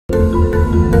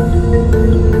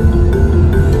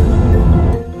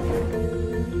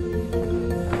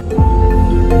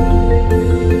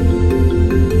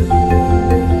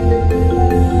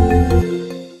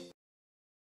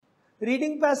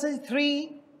passage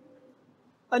 3,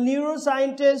 a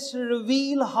neuroscientist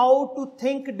reveal how to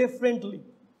think differently.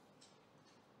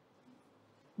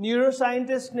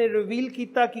 Neuroscientist ने reveal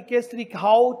किया कि किस तरीके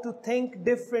how to think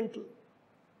differently.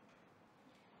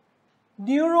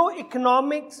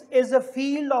 Neuroeconomics is a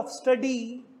field of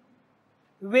study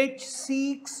which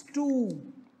seeks to,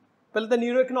 पहले तो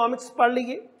neuroeconomics पढ़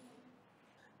लीजिए.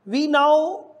 We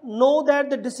now know that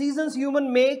the decisions humans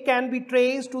make can be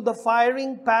traced to the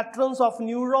firing patterns of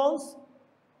neurons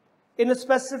in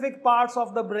specific parts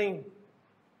of the brain.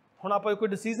 ਹੁਣ ਆਪਾਂ ਕੋਈ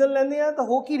decision ਲੈਂਦੇ ਆ ਤਾਂ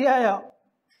ਹੋ ਕੀ ਰਿਹਾ ਆ?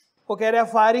 ਉਹ ਕਹਿ ਰਿਹਾ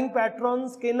firing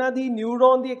patterns ਕਿਹਨਾਂ ਦੀ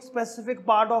neuron ਦੀ ਇੱਕ specific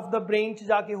part of the brain 'ਚ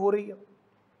ਜਾ ਕੇ ਹੋ ਰਹੀ ਆ.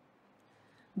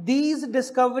 These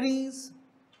discoveries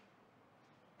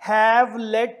have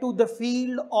led to the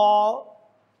field of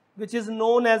which is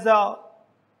known as a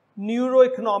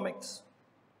neuroeconomics,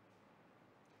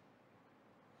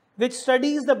 which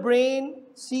studies the brain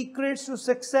secrets to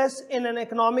success in an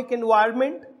economic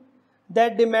environment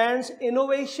that demands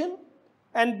innovation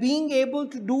and being able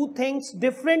to do things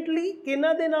differently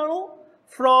किन्ना दे नालों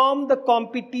from the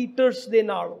competitors दे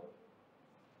नालों.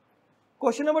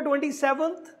 Question number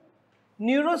 27th.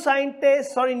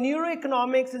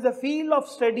 Neuroeconomics is a field of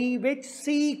study which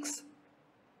seeks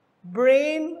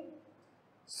brain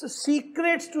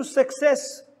secrets to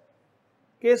success.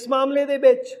 किस मामले दे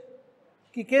विच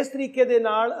कि किस तरीके दे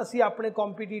नाल असी अपने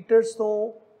competitors तो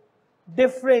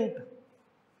different.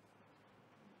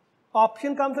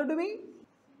 Option comes out to be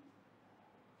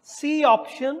C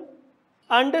option.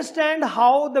 Understand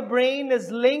how the brain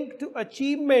is linked to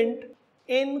achievement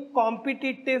in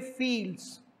competitive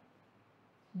fields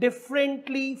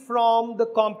differently from the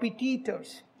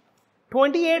competitors.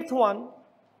 28th one.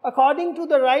 According to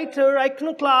the writer,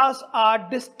 iconoclasts are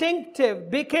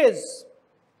distinctive because,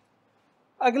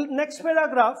 next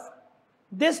paragraph,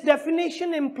 this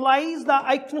definition implies the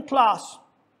iconoclasts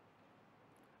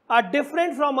are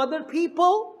different from other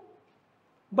people,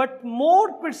 but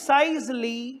more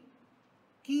precisely,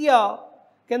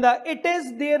 it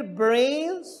is their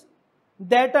brains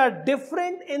that are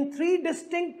different in 3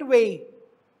 distinct ways: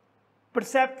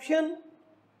 perception,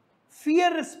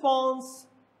 fear response,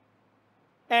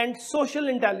 and social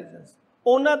intelligence.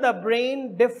 Ona the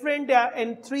brain different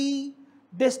in 3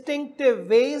 distinctive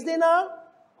ways. Then our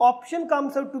option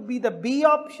comes out to be the B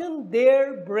option.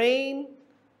 Their brain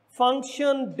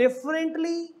function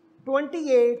differently.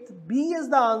 28th, B is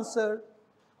the answer.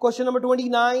 Question number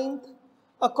 29th.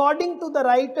 According to the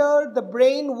writer, the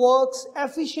brain works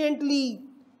efficiently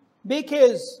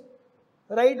because,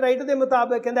 writer de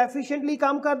mutabik, and efficiently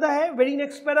काम करता है. Very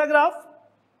next paragraph.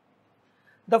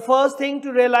 The first thing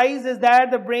to realize is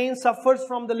that the brain suffers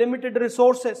from the limited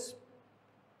resources.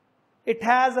 It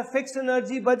has a fixed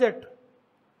energy budget.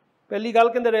 पहली गल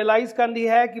कहते realize करनी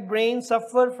है कि brain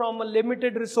suffer from a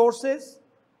limited resources.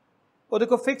 और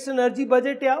देखो fixed energy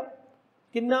budget या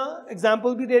कितना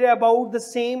example भी दे रहे about the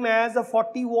same as a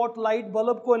 40-watt light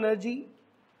bulb को energy.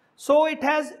 So it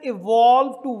has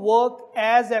evolved to work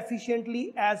as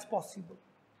efficiently as possible.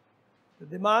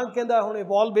 दिमाग कहता हुन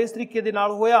evolve इस तरीके दे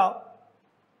नाल होया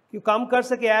कि काम कर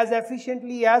सके as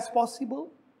efficiently as possible.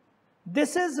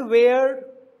 This is where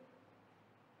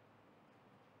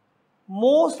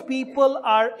most people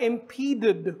are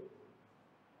impeded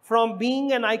from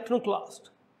being an iconoclast.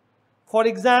 For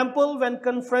example, when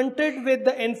confronted with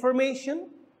the information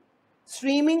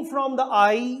streaming from the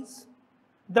eyes,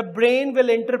 the brain will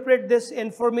interpret this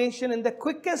information in the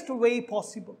quickest way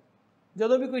possible.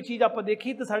 ਜਦੋਂ ਵੀ ਕੋਈ ਚੀਜ਼ ਆਪਾਂ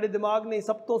ਦੇਖੀ ਤਾਂ ਸਾਡੇ ਦਿਮਾਗ ਨੇ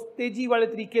ਸਭ ਤੋਂ ਤੇਜ਼ੀ ਵਾਲੇ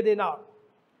ਤਰੀਕੇ ਦੇ ਨਾਲ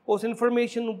ਉਸ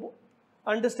ਇਨਫੋਰਮੇਸ਼ਨ ਨੂੰ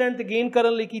ਅੰਡਰਸਟੈਂਡ ਤੇ ਗੇਨ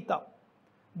ਕਰਨ ਲਈ ਕੀਤਾ.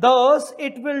 Thus,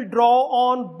 it will draw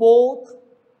on both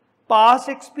past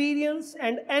experience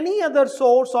and any other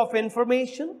source of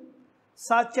information,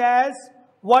 such as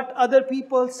what other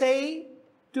people say,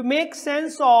 to make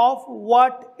sense of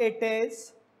what it is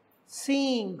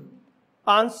seeing.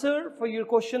 Answer for your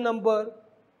question number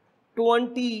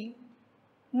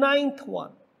 29th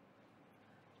one.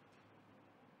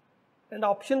 And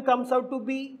option comes out to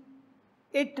be,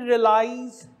 it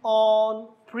relies on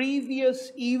previous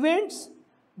events.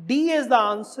 D is the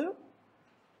answer.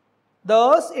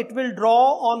 Thus, it will draw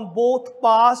on both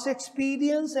past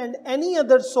experience and any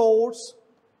other source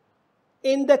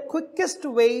in the quickest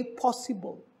way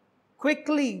possible.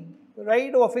 Quickly,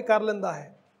 right? वो फिर कर लेंदा है.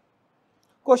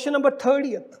 Question number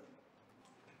 30th.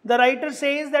 The writer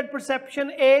says that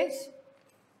perception is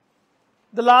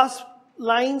the last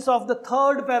lines of the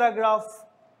 3rd paragraph.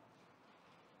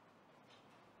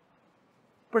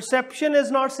 Perception is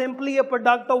not simply a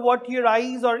product of what your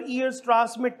eyes or ears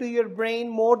transmit to your brain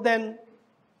more than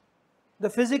the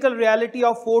physical reality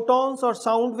of photons or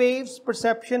sound waves.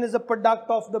 Perception is a product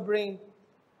of the brain.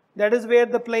 That is where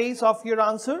the place of your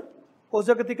answer. हो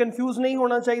सकता है confuse नहीं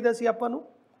होना चाहिए सी आपां नूं.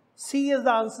 C is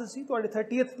the answer सी तुहाडे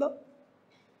 30th दा.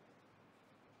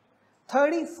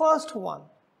 31st one.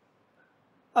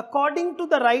 According to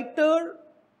the writer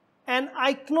and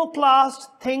iconoclast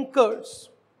thinkers.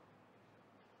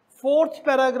 4th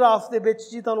paragraph ਦੇ ਵਿੱਚ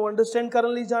ਜੀ ਤੁਹਾਨੂੰ understand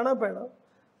ਕਰਨ ਲਈ ਜਾਣਾ ਪੈਣਾ.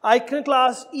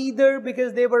 Iconoclast either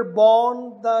because they were born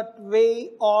that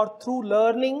way or through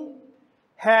learning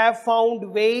have found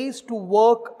ways to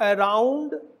work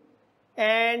around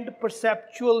and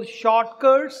perceptual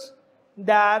shortcuts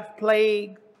that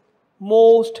plague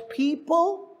most people,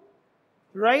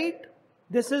 right?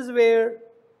 This is where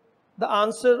the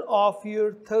answer of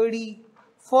your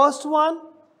 31st one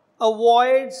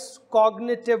avoids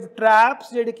cognitive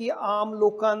traps ਜਿਹੜੇ ਕਿ ਆਮ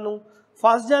ਲੋਕਾਂ ਨੂੰ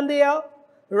ਫਸ ਜਾਂਦੇ ਆ,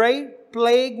 right?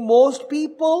 Plague most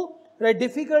people, right?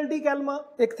 Difficulty ਕਲਮਾ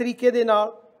ਇੱਕ ਤਰੀਕੇ ਦੇ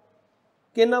ਨਾਲ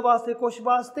ਕਿੰਨਾ ਵਾਸਤੇ ਕੁਛ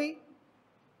ਵਾਸਤੇ.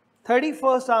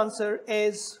 31st answer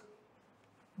is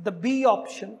the B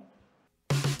option.